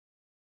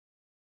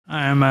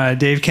I'm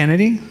Dave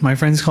Kennedy. My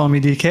friends call me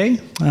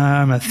DK.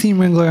 I'm a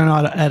theme wrangler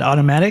at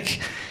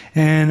Automatic,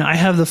 and I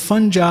have the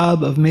fun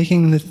job of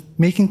making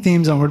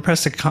themes on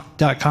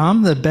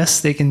WordPress.com the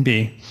best they can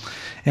be,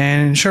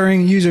 and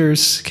ensuring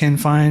users can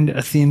find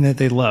a theme that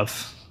they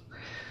love.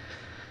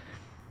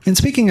 And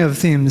speaking of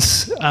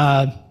themes,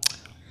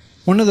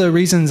 one of the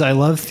reasons I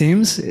love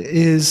themes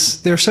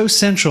is they're so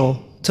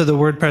central to the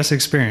WordPress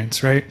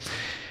experience, right?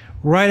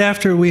 Right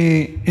after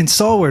we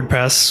install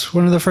WordPress,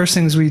 one of the first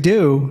things we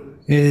do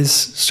is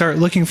start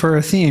looking for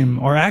a theme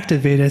or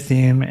activate a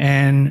theme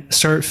and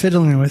start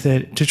fiddling with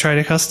it to try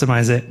to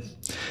customize it.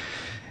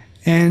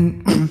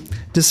 And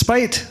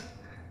despite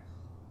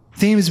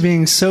themes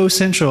being so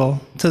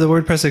central to the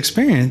WordPress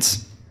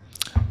experience,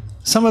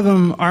 some of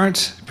them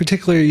aren't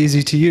particularly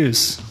easy to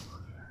use.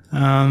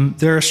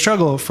 They're a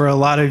struggle for a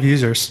lot of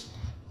users.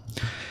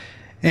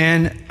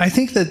 And I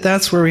think that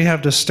that's where we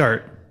have to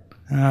start.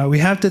 We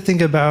have to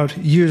think about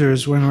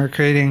users when we're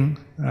creating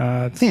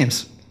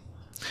themes.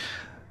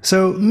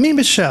 So meet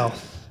Michelle.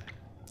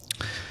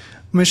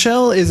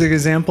 Michelle is an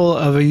example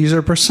of a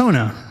user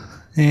persona.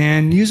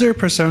 And user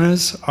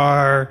personas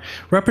are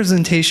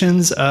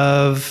representations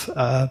of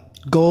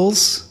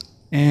goals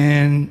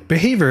and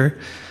behavior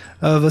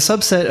of a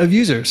subset of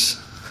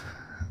users.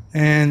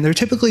 And they're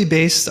typically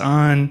based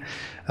on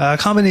a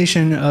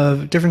combination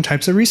of different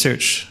types of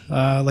research,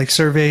 like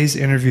surveys,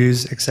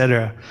 interviews,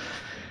 etc.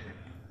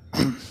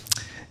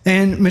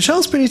 And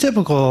Michelle's pretty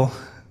typical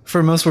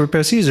for most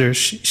WordPress users.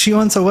 She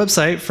wants a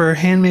website for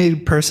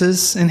handmade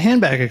purses and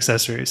handbag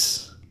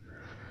accessories.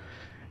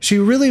 She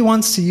really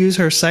wants to use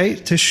her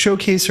site to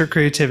showcase her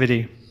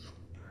creativity.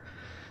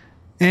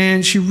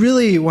 And she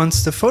really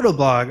wants to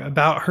photoblog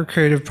about her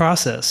creative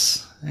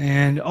process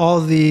and all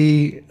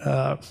the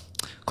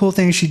cool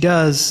things she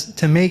does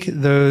to make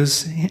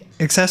those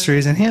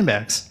accessories and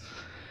handbags.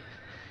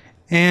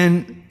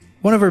 And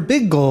one of her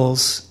big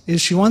goals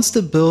is she wants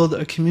to build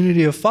a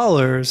community of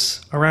followers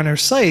around her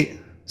site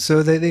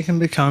so that they can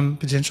become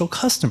potential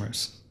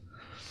customers.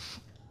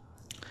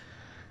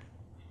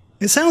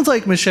 It sounds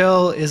like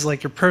Michelle is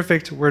like your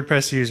perfect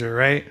WordPress user,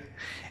 right?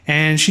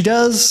 And she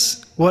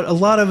does what a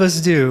lot of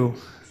us do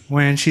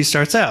when she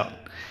starts out.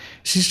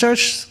 She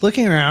starts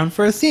looking around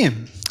for a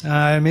theme.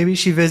 Maybe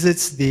she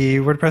visits the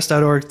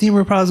WordPress.org theme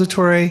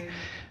repository.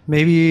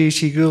 Maybe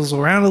she Googles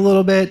around a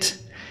little bit,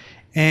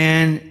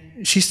 and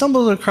she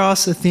stumbles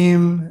across a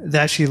theme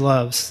that she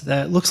loves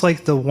that looks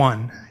like the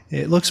one.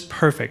 It looks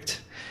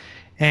perfect.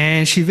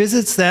 And she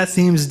visits that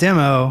theme's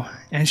demo,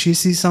 and she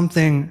sees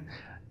something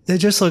that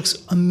just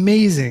looks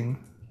amazing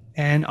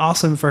and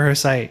awesome for her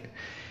site.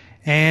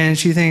 And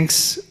she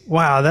thinks,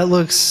 wow, that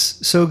looks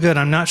so good.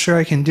 I'm not sure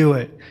I can do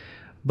it.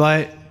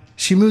 But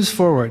she moves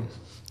forward.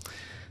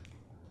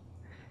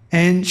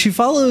 And she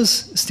follows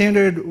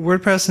standard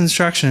WordPress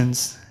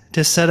instructions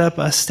to set up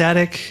a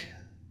static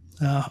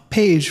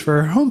page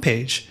for her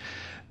homepage,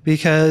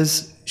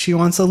 because she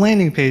wants a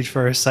landing page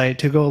for her site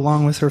to go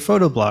along with her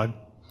photo blog.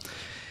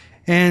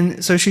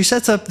 And so she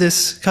sets up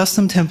this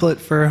custom template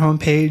for her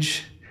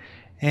homepage,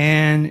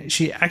 and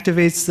she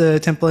activates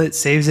the template,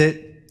 saves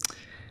it,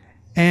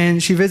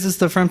 and she visits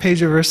the front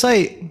page of her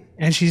site,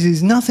 and she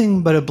sees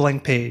nothing but a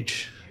blank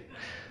page.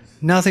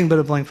 Nothing but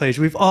a blank page.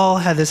 We've all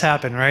had this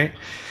happen, right?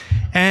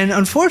 And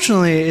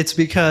unfortunately, it's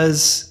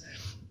because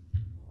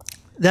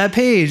that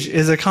page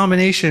is a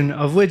combination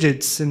of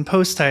widgets and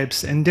post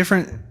types and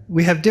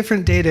we have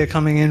different data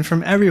coming in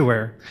from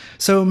everywhere.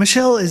 So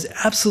Michelle is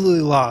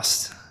absolutely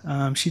lost.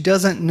 She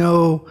doesn't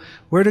know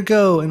where to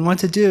go and what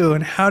to do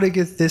and how to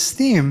get this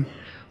theme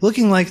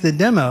looking like the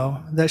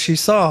demo that she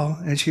saw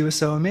and she was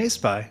so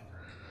amazed by.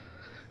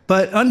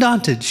 But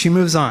undaunted, she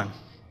moves on.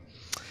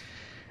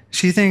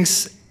 She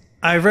thinks,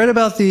 I've read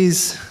about the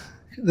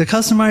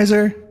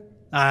customizer.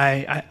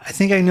 I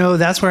think I know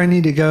that's where I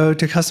need to go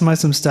to customize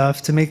some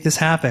stuff to make this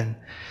happen.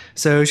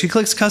 So she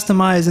clicks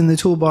customize in the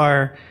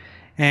toolbar,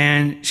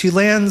 and she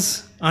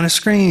lands on a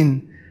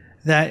screen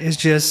that is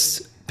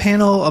just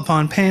panel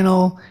upon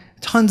panel,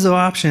 tons of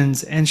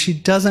options, and she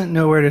doesn't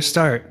know where to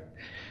start.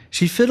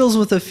 She fiddles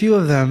with a few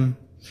of them,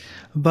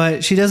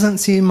 but she doesn't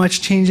see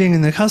much changing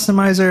in the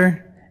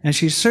customizer, and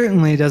she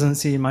certainly doesn't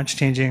see much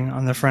changing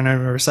on the front end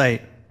of her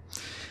site.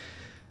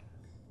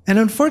 And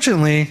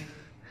unfortunately,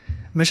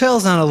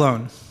 Michelle's not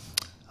alone.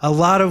 A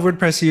lot of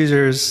WordPress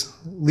users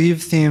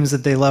leave themes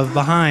that they love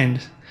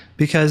behind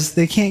because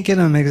they can't get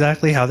them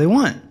exactly how they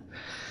want.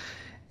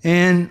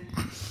 And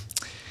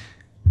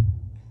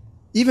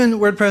even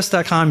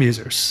WordPress.com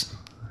users.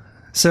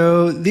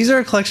 So these are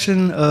a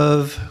collection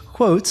of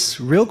quotes,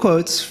 real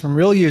quotes from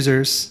real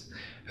users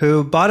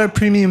who bought a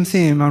premium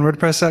theme on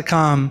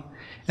WordPress.com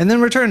and then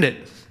returned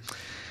it.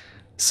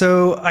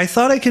 So I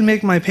thought I could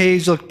make my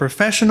page look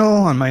professional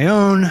on my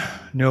own,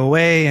 no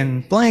way,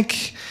 and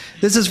blank.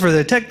 This is for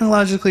the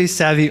technologically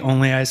savvy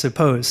only, I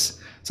suppose.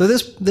 So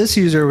this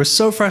user was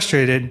so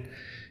frustrated,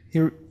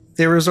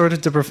 they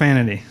resorted to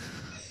profanity.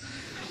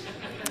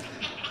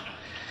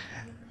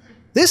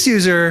 This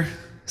user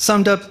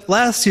summed up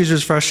last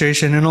user's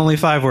frustration in only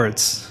 5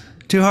 words.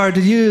 Too hard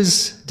to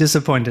use,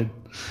 disappointed.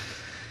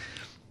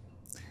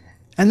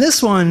 And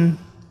this one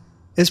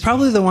is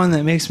probably the one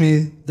that makes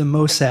me the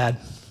most sad.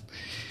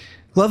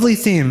 Lovely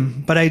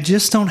theme, but I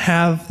just don't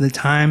have the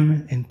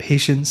time and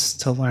patience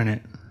to learn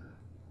it.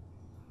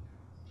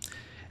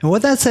 And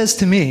what that says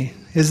to me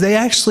is they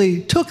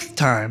actually took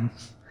time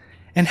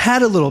and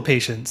had a little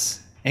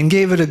patience and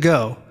gave it a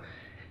go,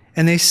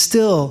 and they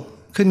still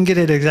couldn't get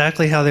it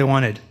exactly how they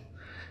wanted,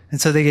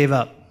 and so they gave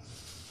up.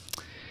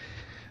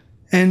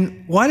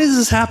 And why does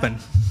this happen?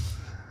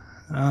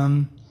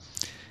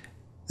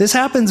 This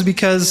happens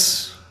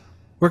because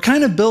we're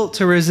kind of built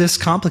to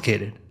resist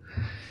complicated.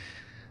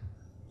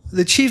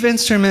 The chief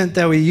instrument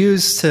that we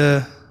use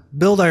to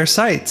build our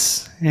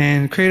sites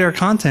and create our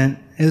content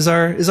is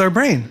our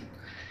brain.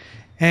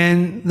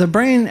 And the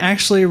brain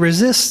actually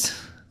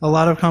resists a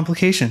lot of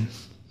complication.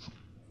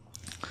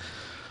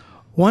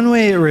 One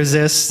way it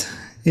resists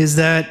is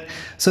that,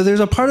 so there's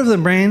a part of the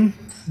brain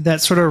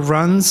that sort of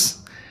runs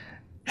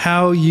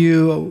how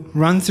you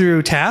run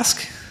through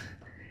tasks.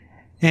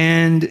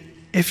 And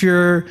if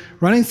you're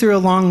running through a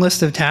long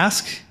list of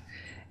tasks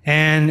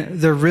and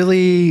they're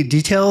really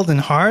detailed and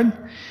hard,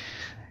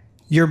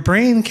 your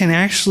brain can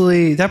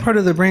actually, that part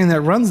of the brain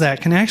that runs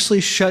that can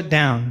actually shut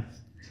down.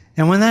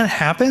 And when that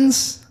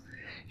happens,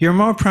 you're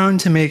more prone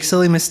to make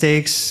silly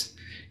mistakes,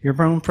 you're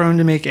more prone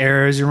to make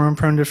errors, you're more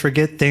prone to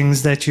forget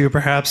things that you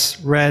perhaps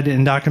read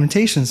in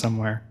documentation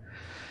somewhere.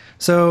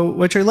 So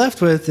what you're left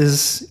with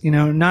is,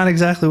 not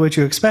exactly what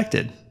you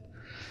expected.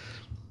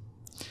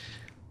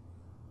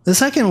 The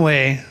second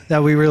way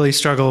that we really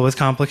struggle with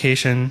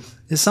complication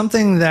is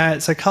something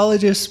that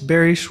psychologist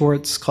Barry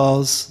Schwartz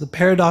calls the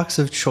paradox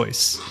of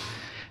choice.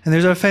 And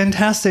there's a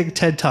fantastic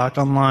TED Talk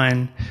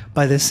online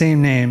by the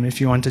same name if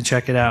you want to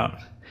check it out.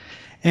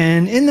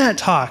 And in that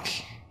talk,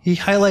 he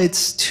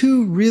highlights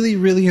two really,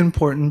 really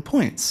important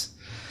points.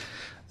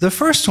 The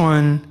first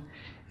one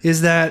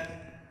is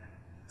that,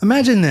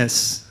 imagine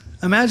this.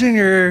 Imagine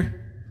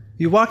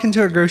you walk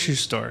into a grocery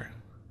store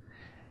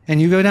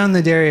and you go down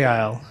the dairy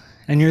aisle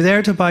and you're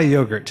there to buy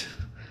yogurt.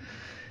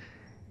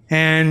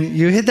 And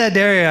you hit that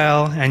dairy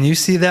aisle and you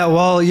see that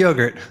wall of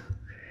yogurt.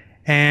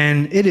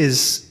 And it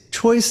is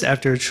choice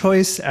after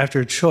choice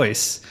after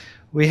choice.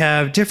 We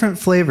have different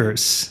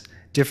flavors,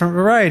 different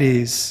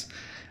varieties,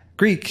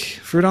 Greek,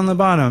 fruit on the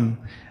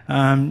bottom,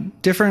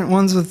 different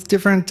ones with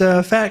different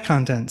fat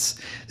contents.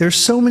 There's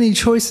so many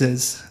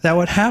choices that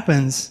what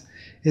happens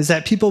is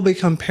that people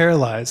become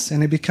paralyzed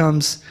and it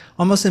becomes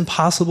almost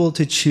impossible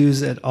to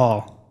choose at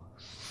all.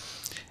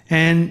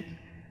 And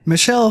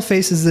Michelle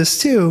faces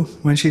this too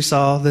when she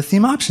saw the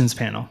theme options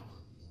panel.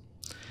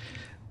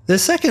 The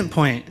second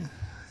point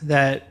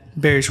that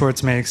Barry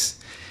Schwartz makes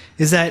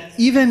is that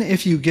even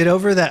if you get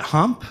over that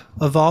hump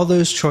of all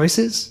those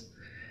choices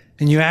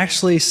and you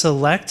actually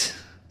select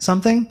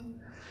something,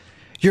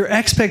 your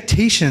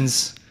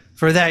expectations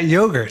for that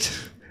yogurt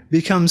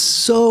become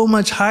so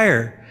much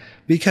higher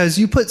because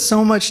you put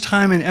so much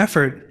time and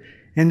effort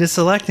into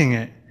selecting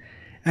it.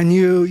 And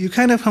you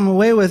kind of come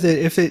away with it,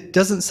 if it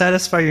doesn't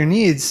satisfy your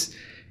needs,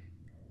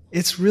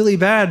 it's really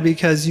bad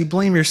because you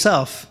blame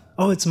yourself.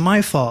 Oh, it's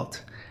my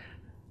fault.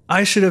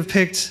 I should have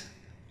picked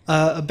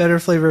a better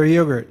flavor of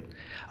yogurt.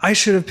 I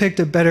should have picked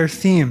a better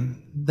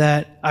theme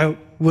that I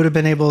would have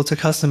been able to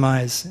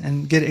customize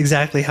and get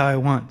exactly how I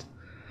want.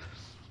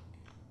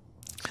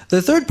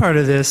 The third part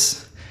of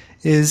this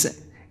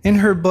is in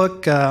her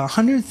book,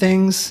 100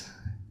 Things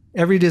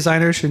Every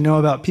Designer Should Know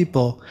About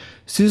People,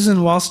 Susan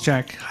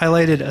Walczak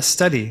highlighted a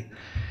study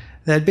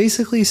that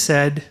basically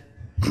said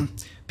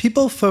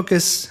people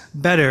focus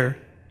better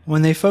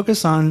when they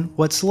focus on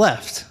what's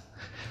left.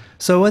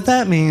 So what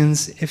that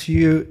means, if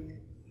you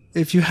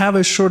have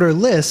a shorter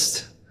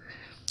list,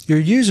 your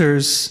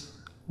users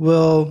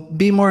will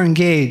be more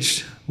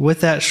engaged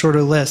with that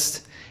shorter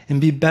list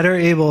and be better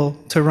able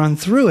to run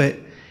through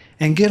it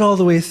and get all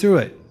the way through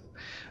it.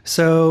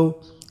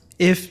 So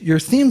if your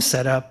theme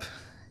setup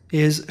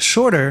is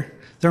shorter,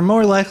 they're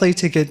more likely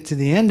to get to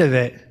the end of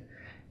it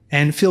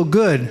and feel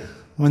good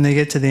when they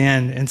get to the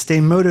end and stay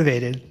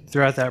motivated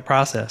throughout that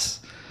process.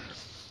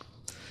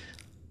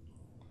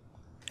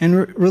 And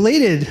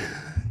related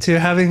to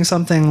having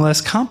something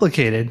less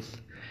complicated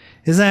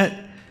is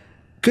that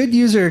good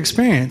user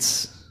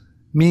experience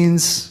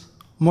means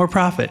more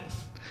profit.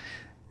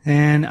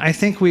 And I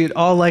think we'd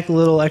all like a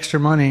little extra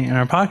money in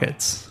our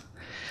pockets.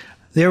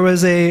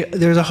 There's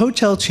a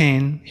hotel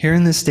chain here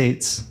in the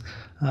States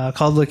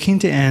called La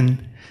Quinta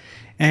Inn,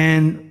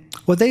 and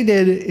what they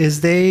did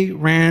is they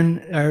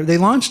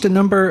launched a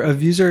number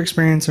of user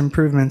experience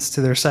improvements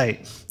to their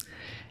site.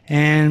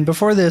 And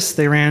before this,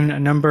 they ran a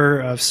number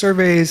of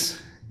surveys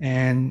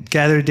and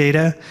gathered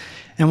data.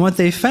 And what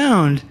they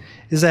found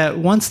is that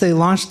once they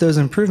launched those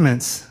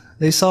improvements,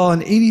 they saw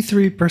an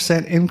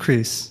 83%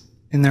 increase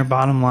in their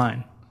bottom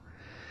line.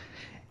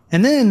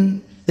 And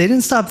then they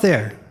didn't stop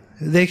there.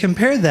 They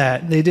compared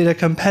that. They did a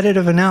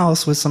competitive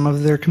analysis with some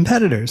of their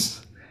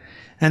competitors.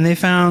 And they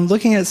found,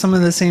 looking at some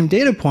of the same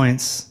data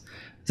points,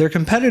 their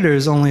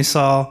competitors only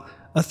saw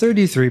a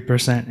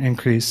 33%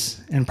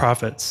 increase in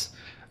profits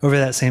over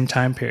that same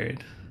time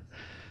period.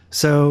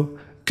 So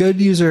good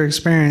user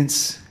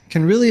experience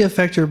can really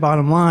affect your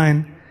bottom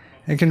line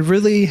and can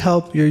really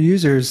help your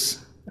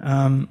users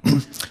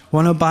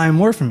want to buy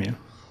more from you.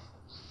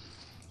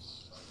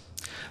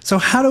 So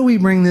how do we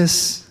bring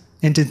this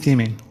into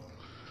theming?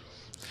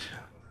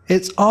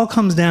 It all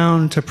comes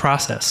down to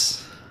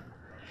process.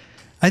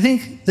 I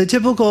think the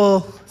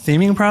typical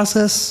theming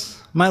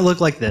process might look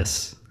like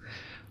this.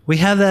 We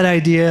have that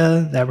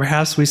idea that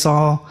perhaps we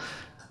saw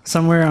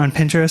somewhere on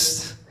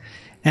Pinterest,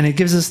 and it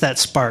gives us that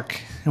spark,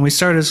 and we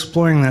start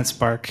exploring that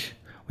spark.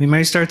 We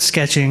may start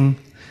sketching,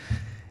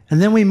 and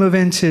then we move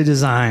into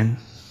design,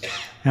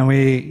 and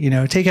we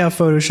take out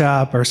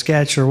Photoshop or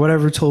Sketch or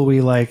whatever tool we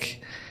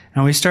like,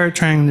 and we start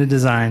trying to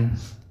design.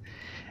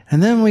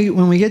 And then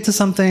when we get to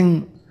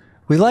something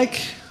we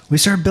like, we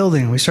start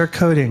building, we start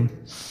coding.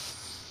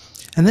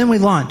 And then we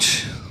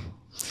launch,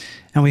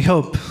 and we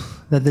hope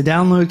that the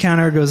download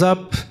counter goes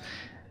up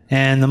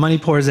and the money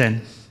pours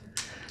in.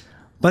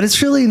 But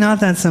it's really not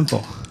that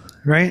simple,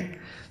 right?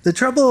 The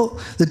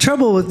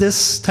trouble with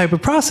this type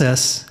of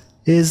process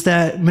is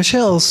that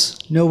Michelle's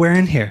nowhere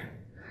in here.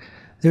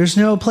 There's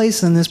no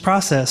place in this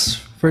process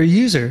for a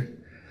user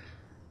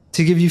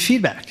to give you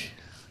feedback.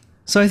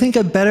 So I think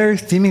a better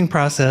theming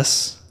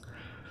process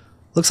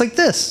looks like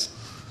this.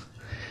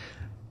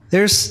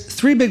 There's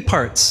 3 big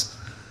parts.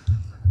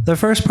 The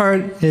first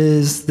part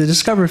is the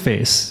discover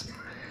phase.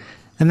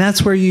 And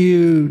that's where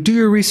you do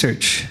your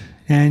research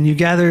and you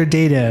gather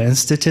data and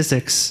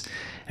statistics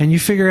and you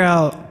figure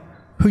out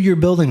who you're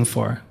building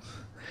for.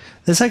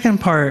 The second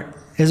part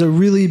is a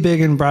really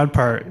big and broad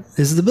part,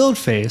 is the build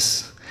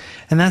phase.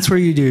 And that's where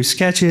you do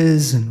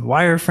sketches and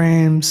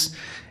wireframes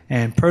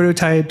and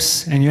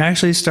prototypes, and you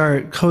actually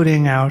start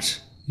coding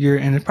out your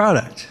end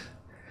product.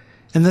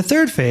 And the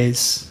third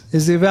phase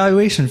is the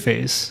evaluation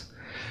phase,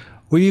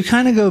 where you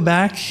kind of go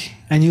back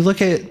and you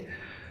look at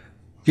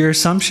your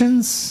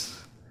assumptions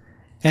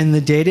and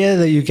the data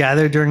that you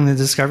gathered during the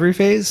discovery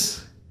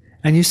phase,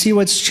 and you see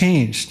what's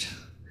changed.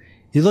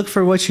 You look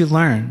for what you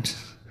learned.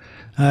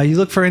 You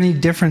look for any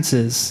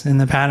differences in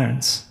the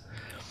patterns.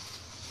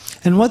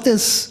 And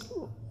what's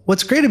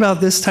great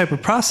about this type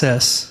of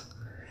process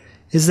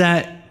is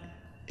that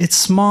it's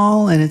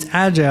small and it's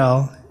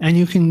agile, and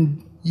you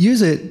can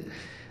use it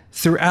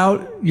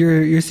throughout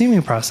your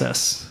theming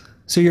process.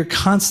 So you're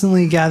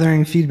constantly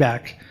gathering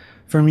feedback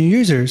from your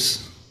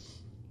users.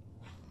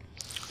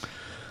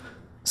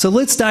 So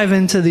let's dive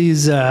into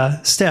these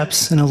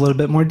steps in a little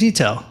bit more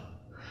detail.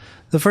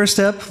 The first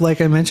step, like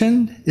I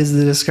mentioned, is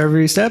the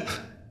discovery step.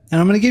 And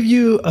I'm going to give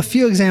you a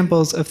few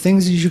examples of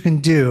things that you can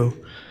do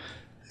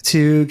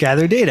to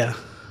gather data.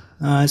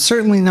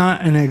 Certainly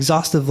not an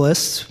exhaustive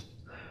list,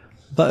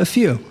 but a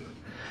few.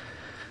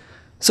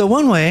 So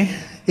one way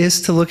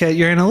is to look at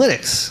your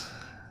analytics.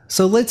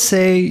 So let's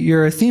say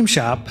you're a theme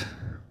shop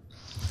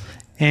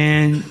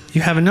and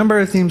you have a number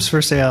of themes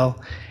for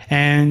sale,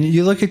 and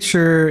you look at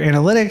your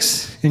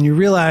analytics and you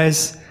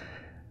realize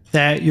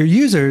that your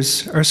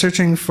users are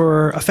searching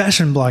for a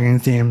fashion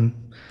blogging theme.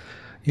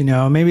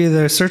 Maybe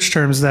the search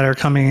terms that are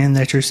coming in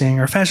that you're seeing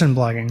are fashion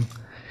blogging.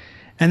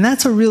 And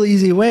that's a really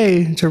easy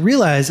way to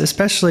realize,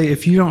 especially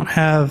if you don't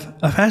have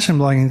a fashion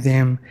blogging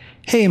theme,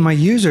 hey, my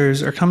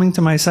users are coming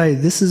to my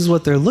site, this is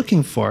what they're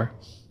looking for.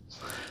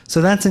 So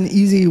that's an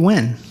easy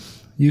win.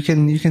 You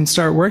can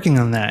start working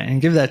on that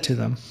and give that to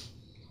them.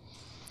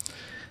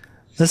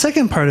 The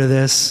second part of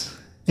this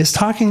is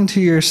talking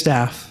to your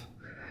staff,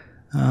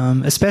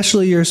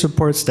 especially your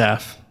support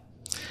staff.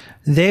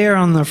 They are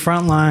on the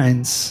front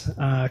lines,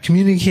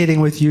 communicating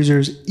with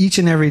users each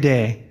and every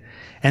day.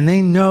 And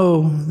they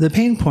know the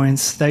pain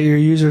points that your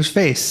users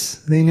face.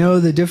 They know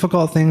the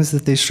difficult things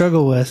that they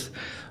struggle with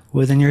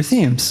within your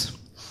themes.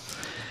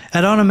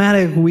 At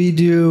Automatic, we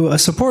do a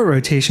support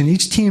rotation.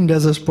 Each team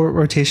does a support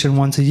rotation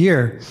once a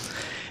year.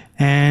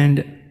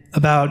 And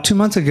about 2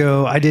 months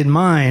ago, I did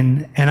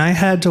mine, and I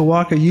had to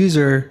walk a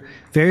user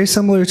very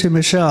similar to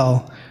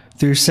Michelle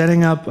through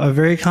setting up a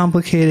very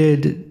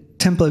complicated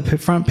template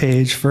front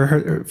page for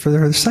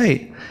her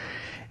site.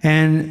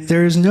 And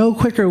there is no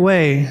quicker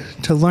way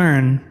to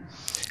learn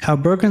how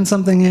broken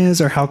something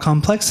is or how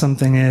complex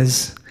something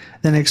is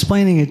than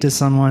explaining it to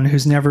someone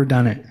who's never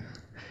done it.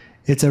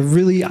 It's a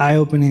really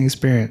eye-opening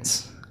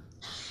experience.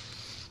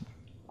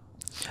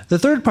 The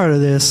third part of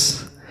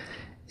this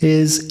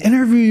is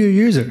interview your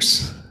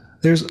users.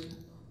 There's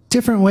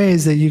different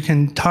ways that you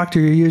can talk to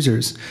your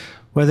users,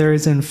 whether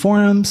it's in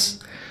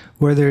forums,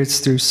 whether it's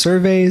through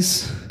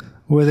surveys,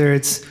 whether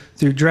it's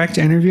through direct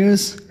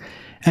interviews,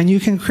 and you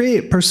can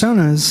create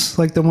personas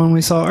like the one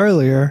we saw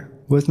earlier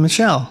with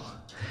Michelle.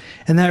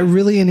 And that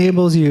really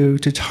enables you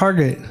to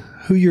target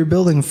who you're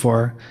building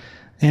for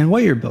and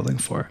what you're building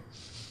for.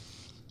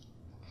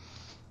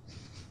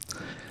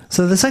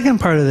 So the second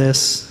part of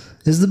this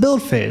is the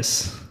build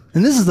phase.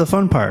 And this is the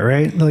fun part,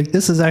 right? Like,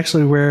 this is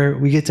actually where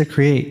we get to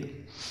create.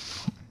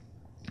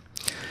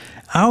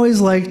 I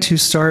always like to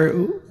start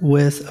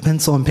with a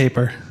pencil and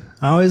paper.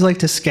 I always like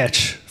to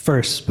sketch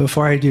first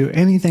before I do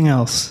anything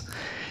else.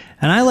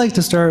 And I like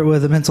to start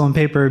with a pencil and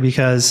paper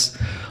because,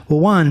 well,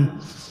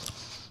 one,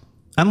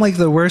 I'm like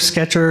the worst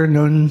sketcher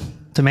known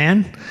to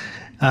man.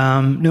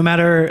 No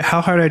matter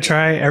how hard I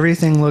try,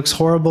 everything looks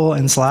horrible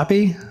and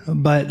sloppy,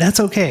 but that's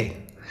okay.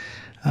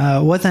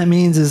 What that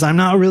means is I'm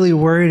not really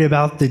worried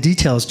about the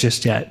details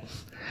just yet.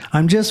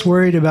 I'm just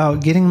worried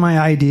about getting my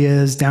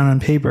ideas down on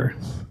paper.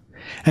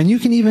 And you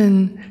can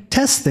even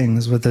test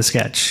things with the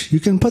sketch. You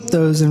can put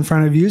those in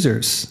front of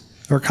users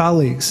or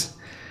colleagues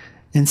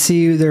and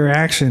see their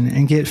reaction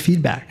and get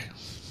feedback.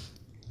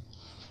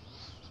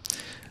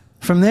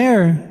 From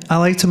there, I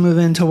like to move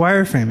into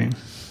wireframing.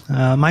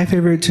 My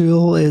favorite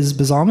tool is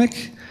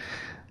Balsamiq.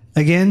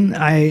 Again,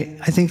 I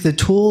think the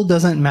tool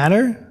doesn't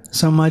matter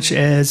so much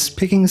as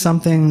picking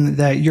something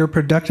that you're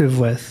productive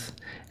with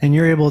and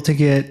you're able to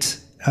get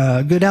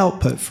good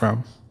output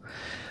from.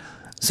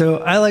 So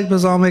I like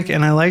Balsamiq,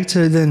 and I like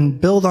to then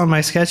build on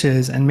my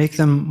sketches and make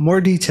them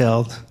more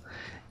detailed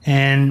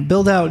and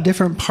build out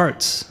different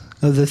parts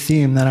of the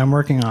theme that I'm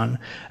working on,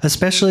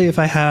 especially if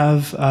I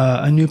have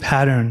a new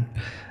pattern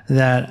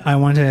that I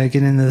want to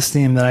get into this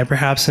theme that I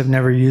perhaps have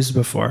never used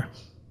before.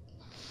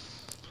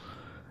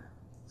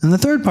 And the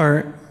third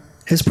part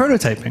is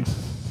prototyping.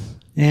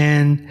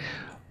 And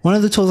one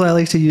of the tools I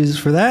like to use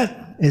for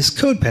that is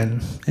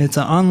CodePen. It's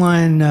an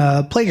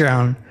online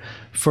playground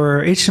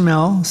for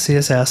HTML,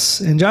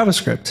 CSS, and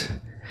JavaScript.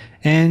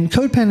 And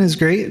CodePen is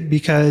great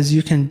because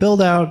you can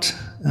build out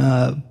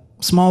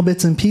small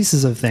bits and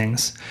pieces of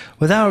things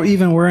without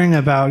even worrying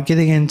about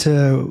getting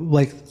into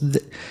like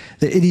the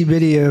itty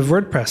bitty of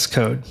WordPress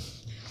code.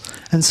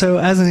 And so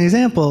as an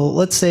example,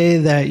 let's say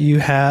that you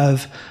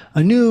have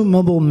a new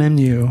mobile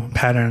menu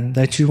pattern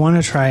that you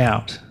want to try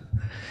out.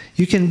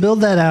 You can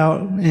build that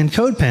out in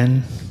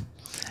CodePen,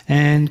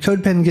 and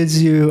CodePen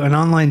gives you an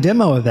online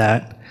demo of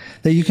that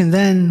you can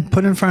then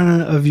put in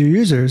front of your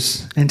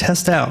users and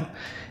test out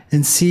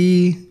and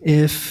see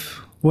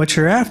if what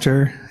you're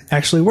after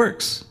actually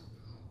works.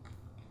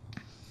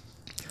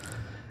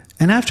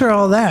 And after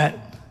all that,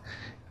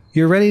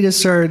 you're ready to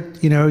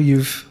start,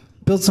 you've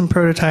built some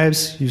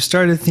prototypes, you've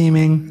started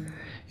theming,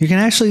 you can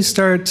actually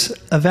start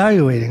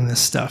evaluating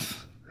this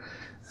stuff.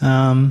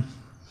 And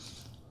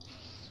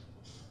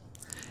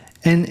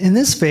in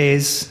this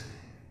phase,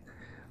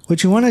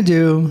 what you want to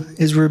do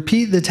is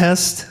repeat the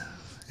test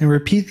and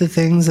repeat the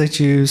things that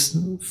you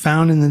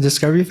found in the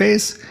discovery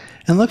phase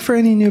and look for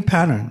any new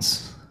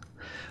patterns.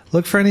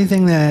 Look for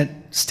anything that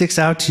sticks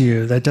out to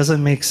you that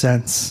doesn't make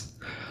sense.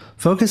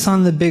 Focus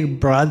on the big,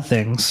 broad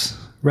things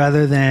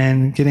rather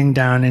than getting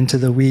down into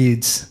the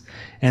weeds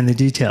and the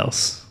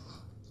details.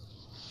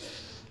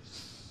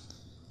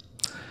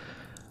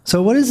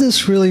 So what does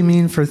this really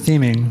mean for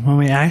theming when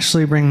we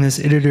actually bring this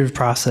iterative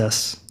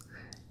process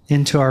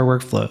into our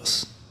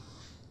workflows?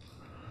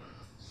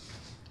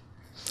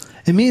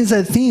 It means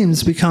that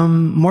themes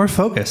become more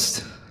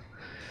focused.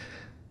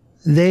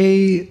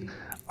 They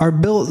are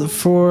built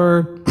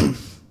for,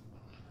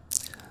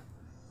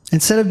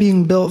 instead of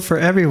being built for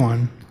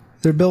everyone,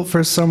 they're built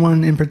for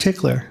someone in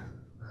particular.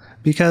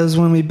 Because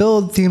when we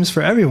build themes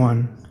for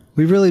everyone,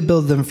 we really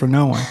build them for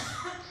no one.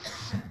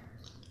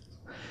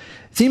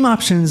 Theme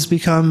options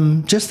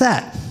become just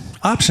that,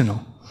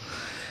 optional.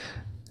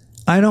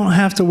 I don't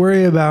have to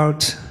worry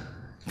about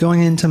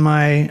going into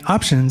my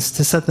options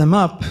to set them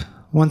up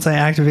once I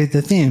activate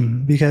the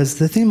theme, because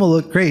the theme will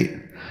look great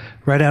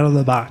right out of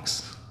the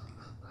box.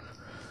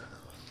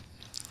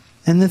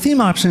 And the theme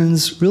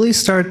options really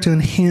start to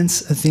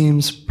enhance a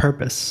theme's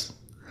purpose.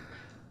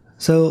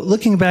 So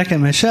looking back at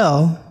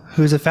Michelle,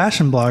 who's a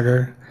fashion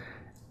blogger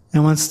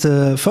and wants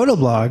to photo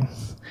blog,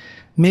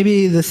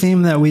 maybe the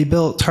theme that we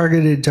built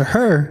targeted to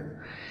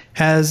her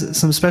has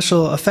some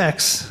special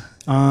effects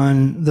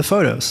on the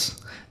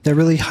photos that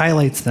really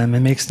highlights them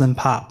and makes them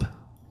pop.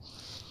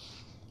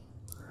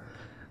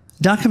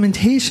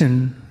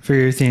 Documentation for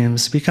your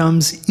themes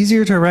becomes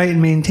easier to write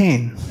and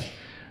maintain.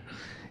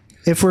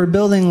 If we're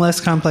building less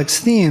complex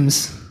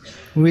themes,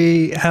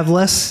 we have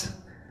less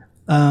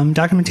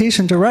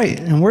documentation to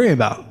write and worry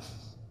about.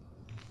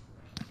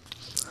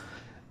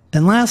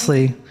 And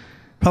lastly,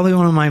 probably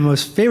one of my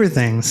most favorite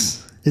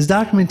things is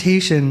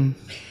documentation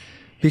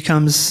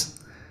becomes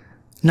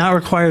not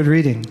required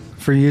reading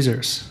for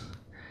users.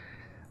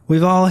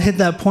 We've all hit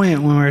that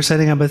point when we're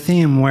setting up a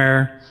theme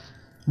where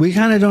we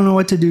kind of don't know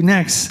what to do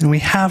next, and we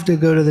have to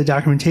go to the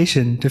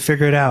documentation to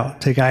figure it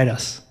out, to guide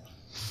us.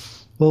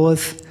 Well,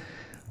 with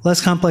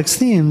less complex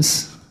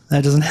themes,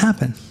 that doesn't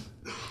happen.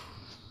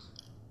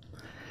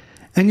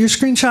 And your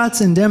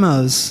screenshots and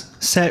demos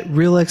set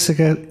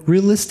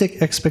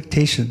realistic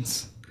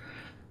expectations.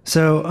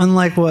 So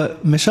unlike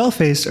what Michelle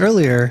faced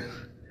earlier,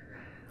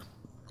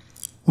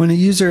 when a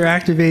user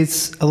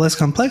activates a less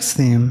complex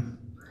theme,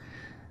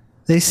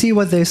 they see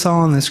what they saw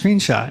on the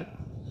screenshot.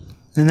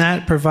 And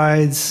that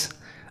provides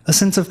a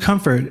sense of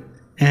comfort,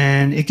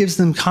 and it gives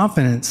them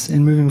confidence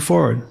in moving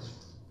forward.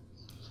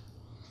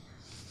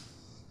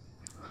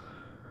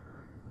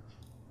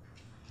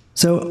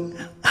 So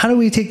how do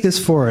we take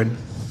this forward?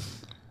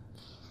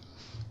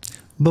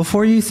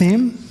 Before you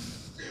theme,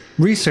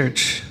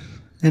 research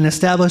and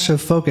establish a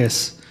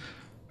focus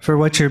for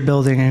what you're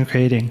building and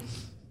creating.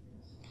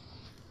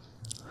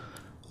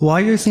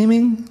 While you're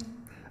theming,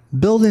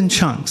 build in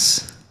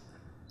chunks.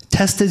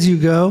 Test as you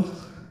go,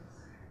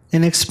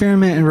 and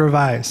experiment and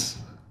revise.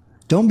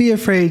 Don't be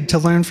afraid to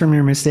learn from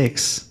your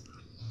mistakes.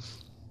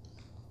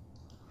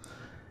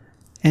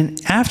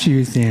 And after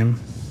you theme,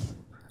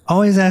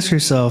 always ask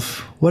yourself,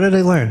 what did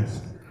I learn?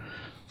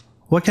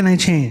 What can I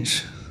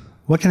change?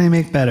 What can I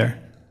make better?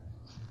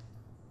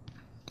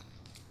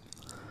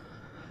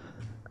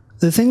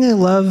 The thing I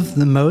love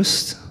the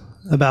most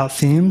about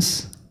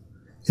themes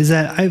is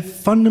that I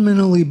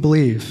fundamentally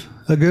believe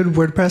a good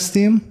WordPress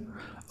theme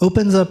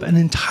opens up an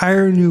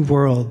entire new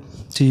world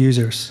to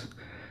users.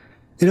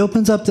 It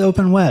opens up the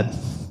open web,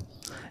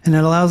 and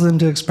it allows them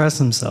to express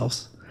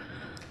themselves.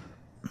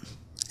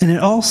 And it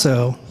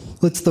also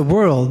lets the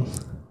world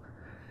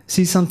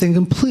see something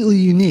completely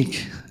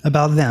unique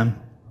about them.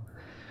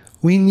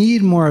 We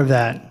need more of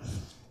that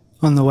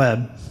on the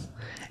web,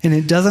 and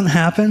it doesn't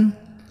happen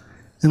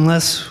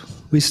unless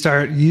we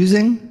start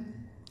using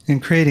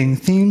and creating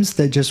themes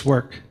that just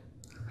work.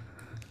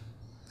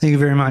 Thank you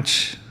very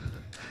much.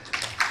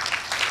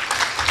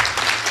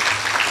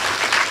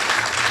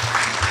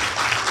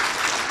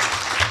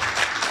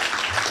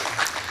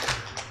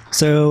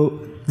 So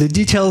the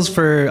details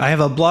for, I have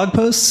a blog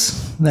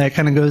post that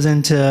kind of goes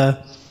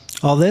into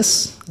all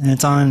this, and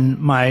it's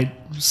on my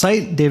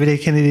site,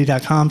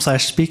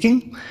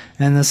 davidakennedy.com/speaking,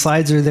 and the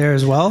slides are there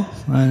as well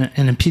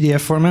in a PDF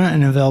format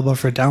and available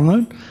for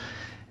download.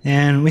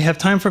 And we have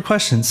time for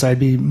questions, so I'd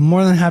be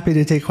more than happy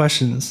to take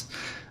questions.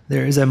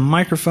 There is a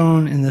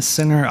microphone in the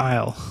center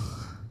aisle.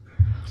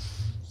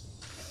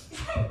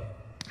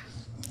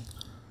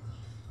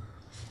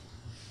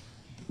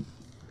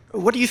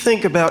 What do you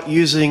think about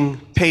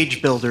using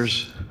page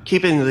builders,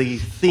 keeping the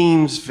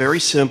themes very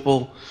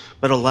simple,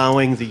 but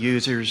allowing the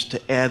users to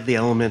add the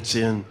elements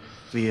in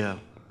via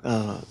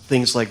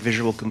things like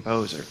Visual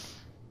Composer?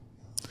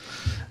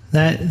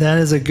 That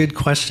is a good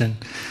question.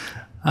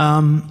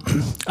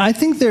 I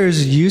think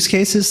there's use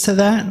cases to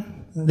that.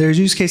 There's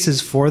use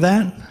cases for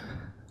that.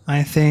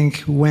 I think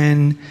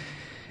when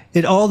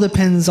it all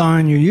depends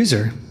on your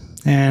user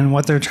and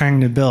what they're trying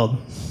to build.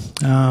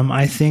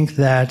 I think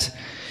that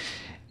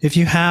if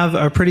you have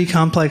a pretty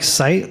complex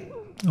site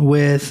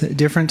with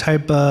different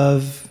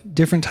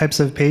types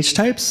of page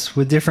types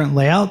with different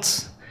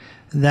layouts,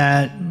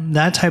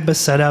 that type of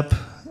setup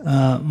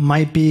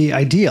might be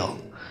ideal.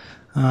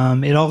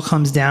 It all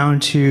comes down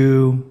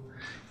to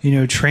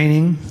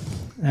training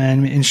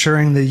and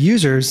ensuring the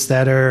users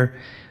that are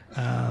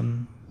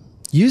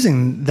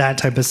using that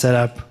type of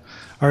setup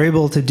are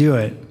able to do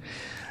it.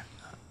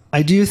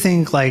 I do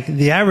think like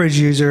the average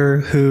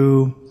user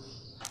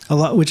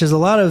which is a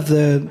lot of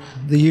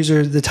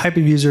the type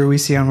of user we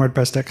see on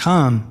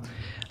WordPress.com,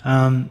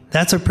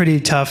 that's a pretty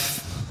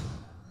tough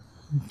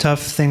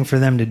thing for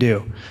them to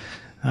do.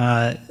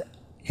 A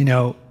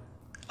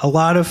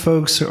lot of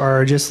folks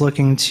are just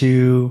looking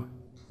to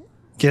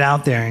get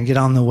out there and get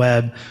on the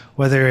web,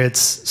 whether it's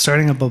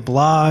starting up a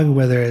blog,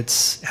 whether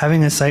it's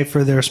having a site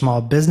for their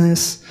small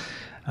business,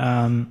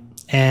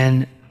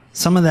 and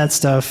some of that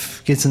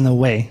stuff gets in the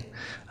way.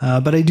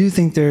 But I do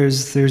think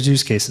there's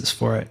use cases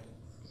for it.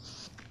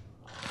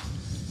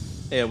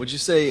 Yeah, would you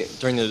say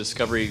during the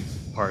discovery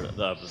part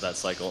of that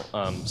cycle,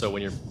 so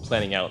when you're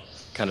planning out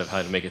kind of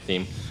how to make a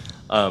theme,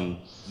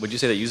 would you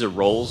say that user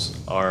roles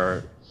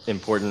are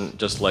important,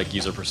 just like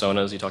user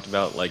personas you talked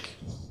about, like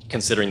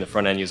considering the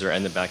front-end user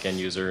and the back-end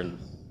user? And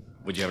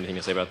would you have anything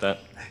to say about that?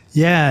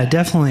 Yeah,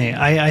 definitely.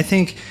 I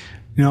think,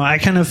 I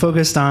kind of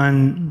focused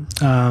on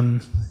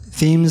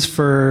themes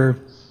for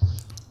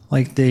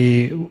like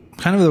the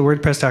kind of the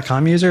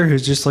WordPress.com user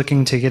who's just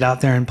looking to get out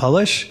there and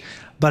publish.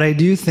 But I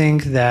do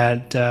think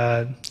that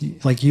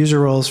like user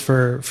roles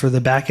for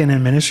the back-end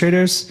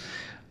administrators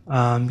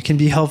can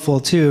be helpful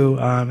too,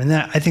 and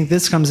that I think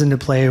this comes into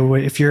play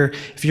if you're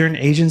an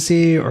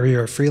agency or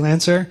you're a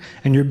freelancer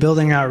and you're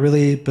building out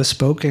really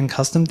bespoke and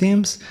custom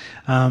themes.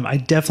 I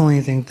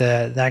definitely think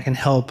that can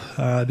help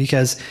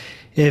because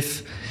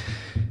if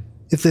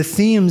the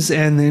themes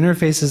and the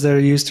interfaces that are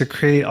used to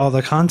create all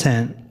the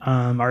content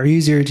are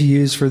easier to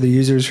use for the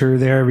users who are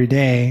there every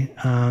day,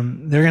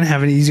 they're going to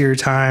have an easier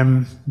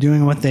time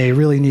doing what they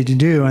really need to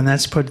do, and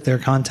that's put their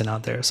content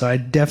out there. So I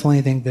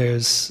definitely think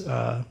there's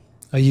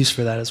a use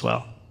for that as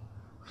well.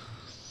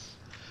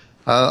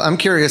 I'm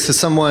curious, as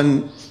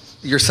someone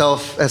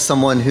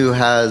who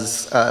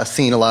has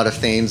seen a lot of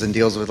themes and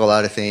deals with a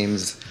lot of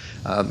themes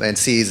and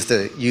sees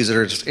the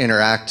users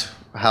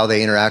how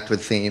they interact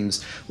with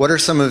themes, what are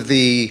some of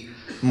the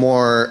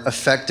more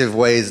effective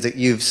ways that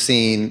you've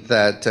seen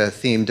that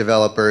theme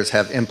developers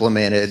have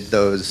implemented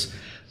those,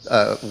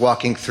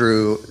 walking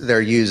through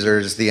their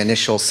users, the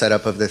initial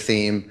setup of the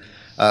theme?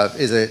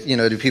 Is it,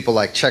 do people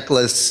like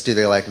checklists? Do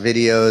they like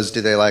videos? Do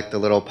they like the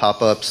little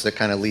pop-ups that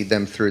kind of lead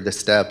them through the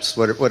steps?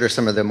 What are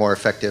some of the more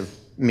effective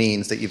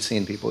means that you've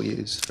seen people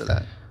use for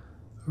that?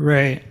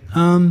 Right.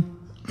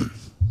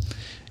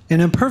 In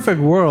a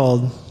perfect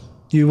world,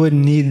 you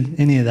wouldn't need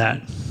any of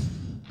that.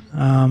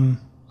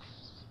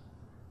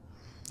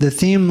 The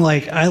theme,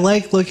 I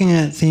like looking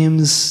at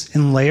themes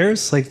in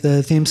layers, like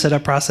the theme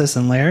setup process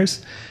in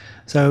layers.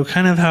 So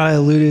kind of how I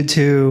alluded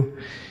to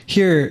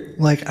here,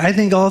 like, I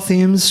think all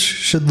themes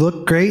should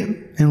look great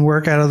and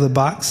work out of the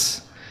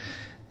box.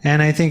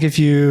 And I think if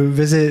you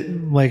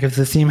visit, like, if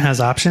the theme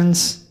has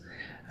options,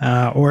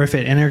 or if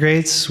it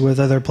integrates with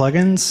other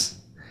plugins,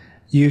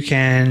 you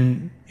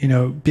can,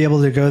 be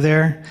able to go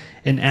there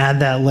and add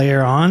that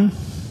layer on,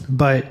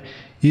 but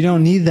you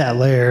don't need that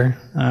layer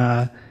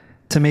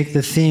to make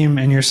the theme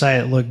and your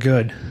site look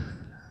good.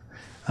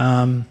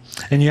 And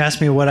you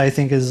asked me what I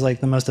think is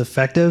like the most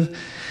effective.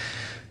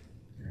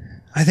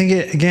 I think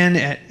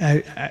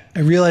I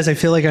realize I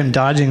feel like I'm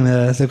dodging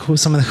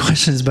some of the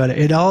questions, but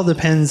it all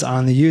depends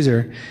on the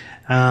user.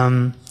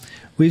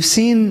 We've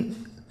seen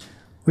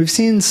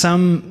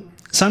some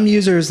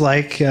users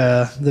like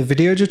the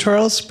video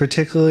tutorials,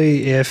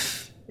 particularly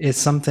if it's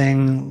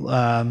something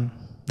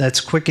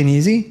that's quick and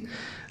easy.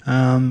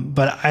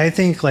 But I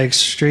think like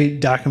straight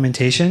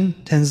documentation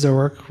tends to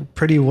work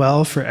pretty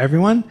well for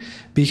everyone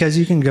because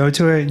you can go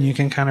to it and you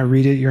can kind of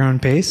read it at your own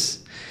pace.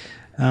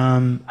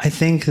 I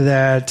think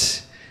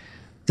that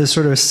the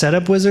sort of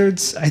setup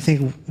wizards, I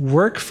think,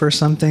 work for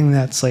something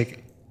that's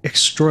like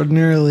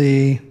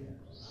extraordinarily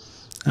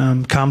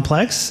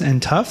complex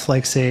and tough,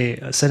 like say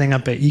setting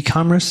up an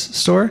e-commerce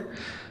store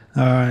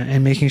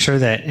and making sure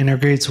that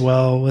integrates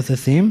well with the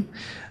theme.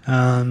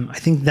 I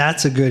think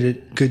that's a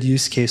good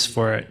use case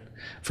for it,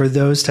 for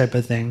those type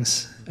of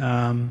things.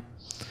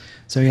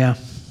 So yeah.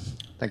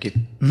 Thank you.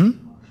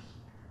 Mm-hmm.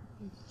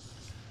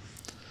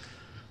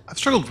 I've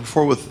struggled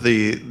before with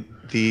the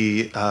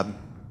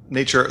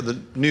nature, the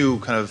new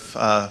kind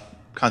of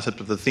concept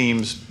of the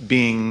themes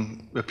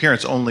being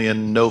appearance only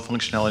and no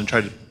functionality, and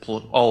try to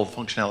pull all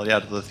functionality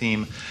out of the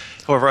theme.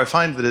 However, I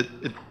find that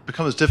it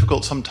becomes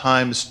difficult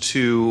sometimes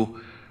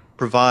to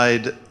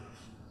provide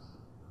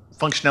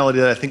functionality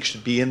that I think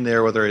should be in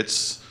there, whether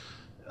it's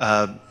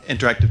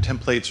interactive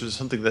templates or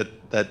something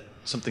that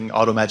something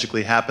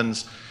auto-magically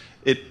happens.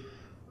 It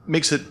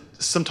makes it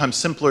sometimes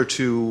simpler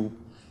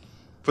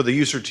for the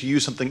user to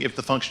use something if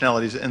the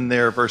functionality is in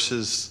there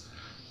versus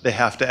they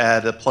have to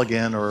add a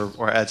plugin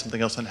or add something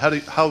else. And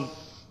how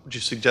would you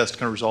suggest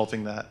kind of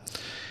resolving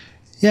that?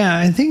 Yeah,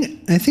 I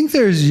think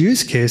there's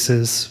use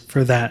cases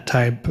for that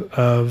type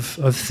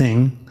of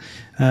thing,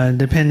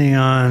 depending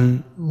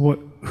on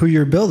who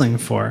you're building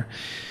for.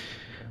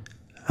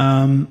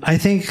 I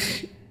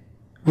think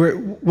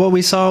what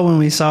we saw when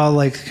we saw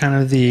like kind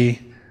of the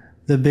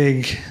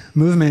big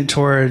movement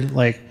toward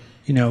like,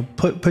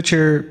 put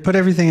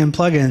everything in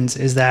plugins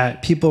is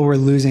that people were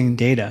losing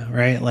data,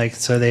 right? Like,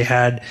 so they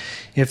had,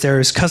 if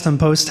there's custom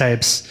post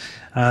types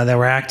that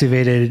were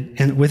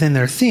activated within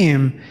their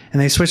theme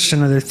and they switched to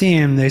another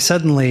theme, they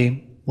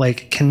suddenly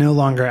like can no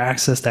longer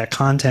access that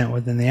content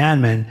within the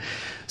admin.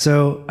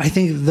 So I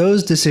think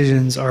those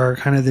decisions are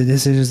kind of the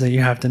decisions that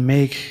you have to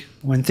make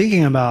when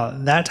thinking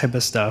about that type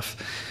of stuff.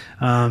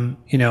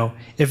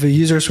 If a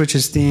user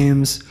switches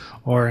themes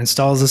or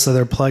installs this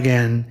other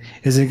plugin,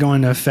 is it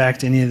going to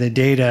affect any of the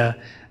data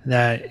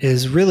that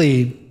is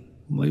really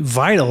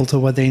vital to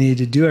what they need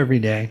to do every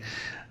day?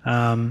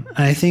 And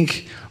I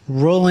think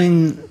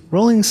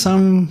rolling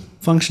some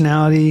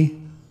functionality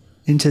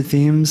into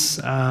themes,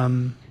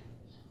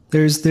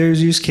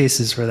 there's use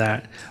cases for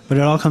that, but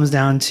it all comes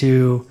down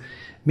to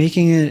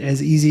making it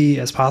as easy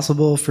as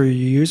possible for your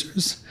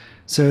users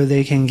so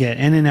they can get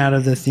in and out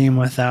of the theme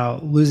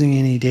without losing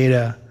any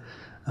data,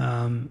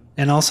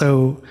 and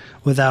also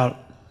without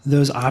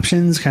those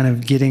options kind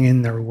of getting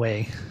in their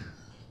way.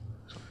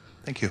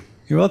 Thank you.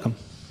 You're welcome.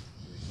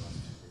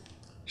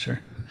 Sure.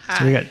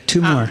 So we got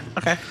two more.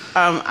 Okay.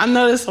 I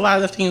noticed a lot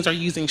of the themes are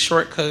using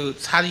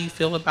shortcodes. How do you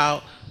feel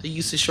about the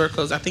use of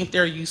shortcodes? I think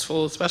they're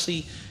useful,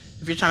 especially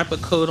if you're trying to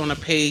put code on a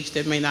page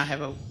that may not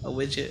have a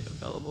widget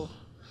available.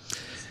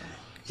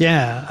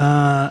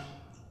 Yeah.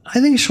 I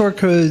think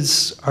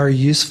shortcodes are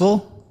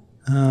useful.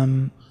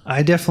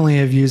 I definitely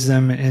have used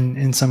them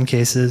in some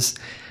cases.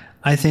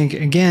 I think,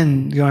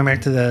 again, going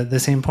back to the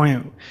same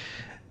point,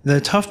 the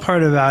tough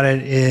part about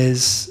it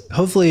is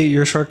hopefully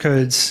your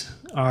shortcodes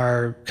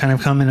are kind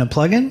of come in a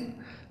plugin,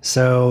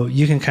 so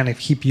you can kind of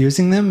keep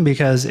using them,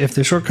 because if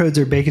the shortcodes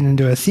are baked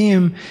into a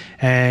theme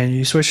and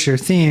you switch your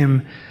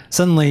theme,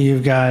 suddenly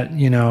you've got,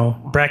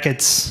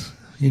 brackets,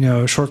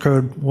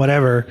 shortcode,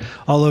 whatever,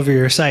 all over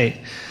your site.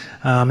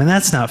 And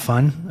that's not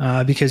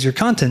fun because your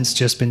content's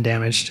just been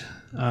damaged.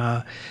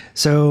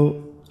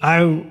 So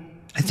I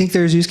think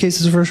there's use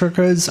cases for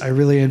shortcodes. I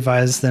really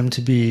advise them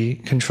to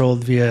be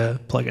controlled via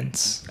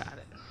plugins. Got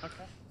it.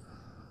 Okay.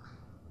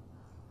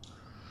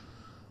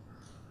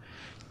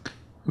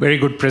 Very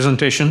good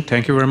presentation.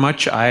 Thank you very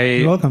much.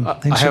 You're welcome.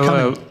 Thanks I for have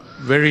coming.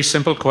 a very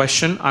simple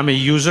question. I'm a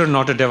user,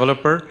 not a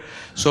developer.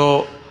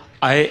 So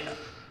I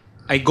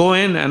go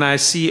in and I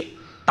see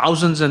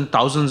thousands and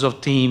thousands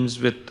of themes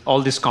with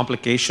all this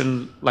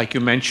complication, like you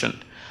mentioned.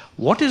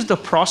 What is the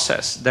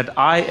process that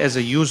I, as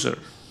a user,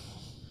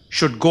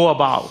 should go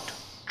about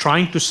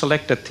trying to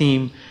select a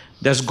theme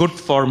that's good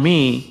for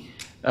me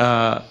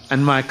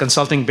and my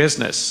consulting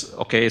business?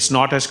 Okay, it's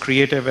not as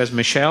creative as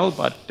Michelle,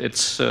 but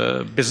it's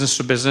business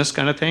to business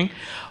kind of thing.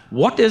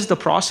 What is the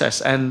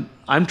process? And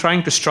I'm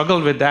trying to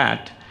struggle with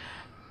that.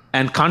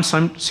 and can't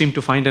seem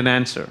to find an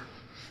answer?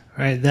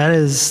 Right.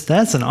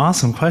 That's an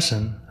awesome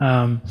question.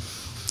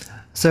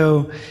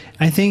 So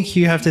I think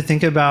you have to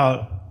think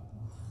about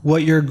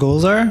what your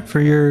goals are for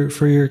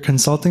your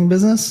consulting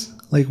business.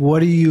 Like, what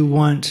do you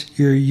want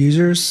your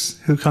users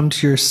who come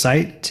to your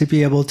site to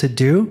be able to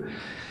do?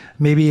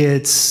 Maybe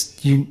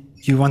it's you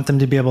want them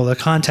to be able to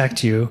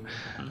contact you.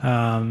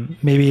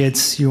 Maybe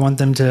it's you want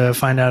them to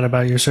find out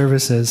about your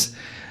services.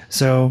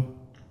 So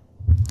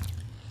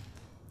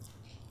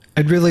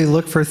I'd really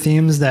look for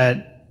themes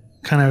that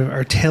kind of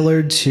are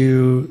tailored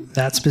to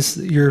that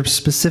your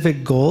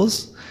specific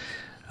goals.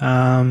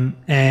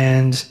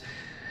 And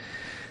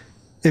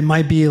it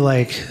might be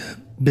like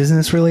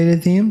business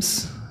related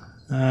themes.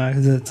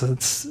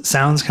 It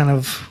sounds kind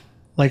of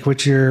like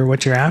what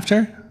you're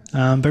after.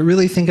 But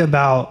really think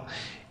about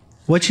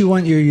what you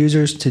want your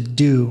users to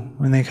do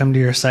when they come to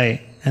your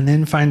site, and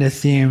then find a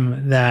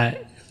theme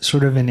that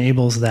sort of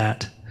enables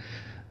that.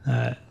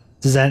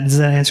 Does that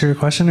answer your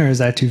question, or is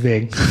that too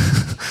vague?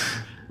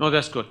 No,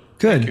 that's good.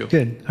 Good, Thank you.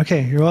 good.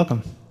 Okay, you're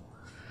welcome.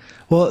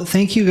 Well,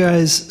 thank you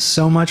guys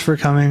so much for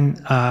coming.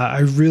 I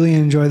really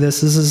enjoy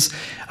this.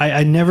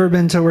 I'd never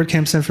been to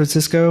WordCamp San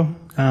Francisco,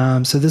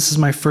 so this is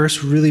my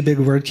first really big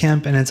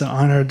WordCamp, and it's an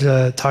honor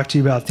to talk to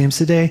you about themes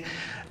today.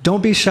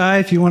 Don't be shy.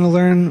 If you want to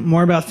learn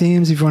more about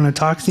themes, if you want to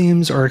talk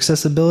themes or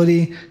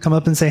accessibility, come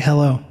up and say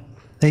hello.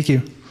 Thank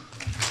you.